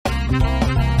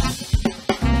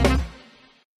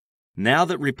Now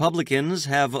that Republicans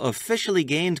have officially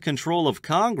gained control of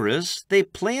Congress, they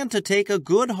plan to take a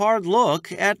good hard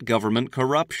look at government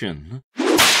corruption.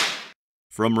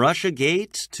 From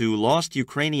Russiagate to lost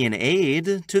Ukrainian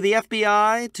aid to the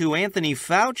FBI to Anthony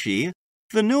Fauci,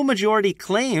 the new majority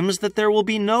claims that there will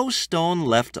be no stone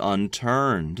left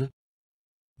unturned.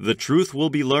 The truth will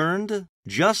be learned,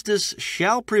 justice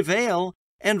shall prevail,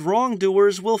 and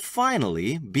wrongdoers will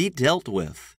finally be dealt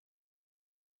with.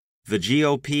 The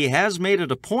GOP has made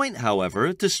it a point,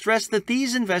 however, to stress that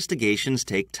these investigations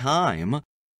take time,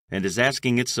 and is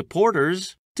asking its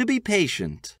supporters to be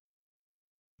patient.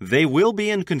 They will be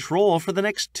in control for the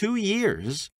next 2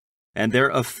 years, and their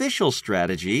official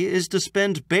strategy is to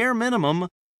spend bare minimum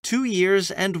 2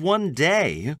 years and 1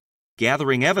 day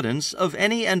gathering evidence of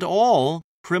any and all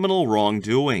criminal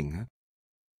wrongdoing.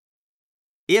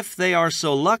 If they are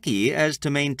so lucky as to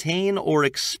maintain or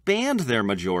expand their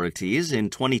majorities in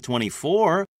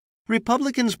 2024,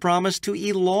 Republicans promise to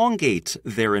elongate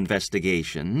their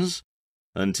investigations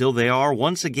until they are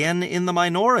once again in the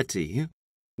minority,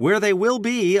 where they will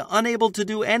be unable to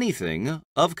do anything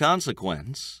of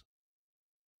consequence.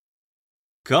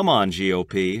 Come on,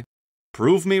 GOP,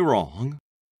 prove me wrong.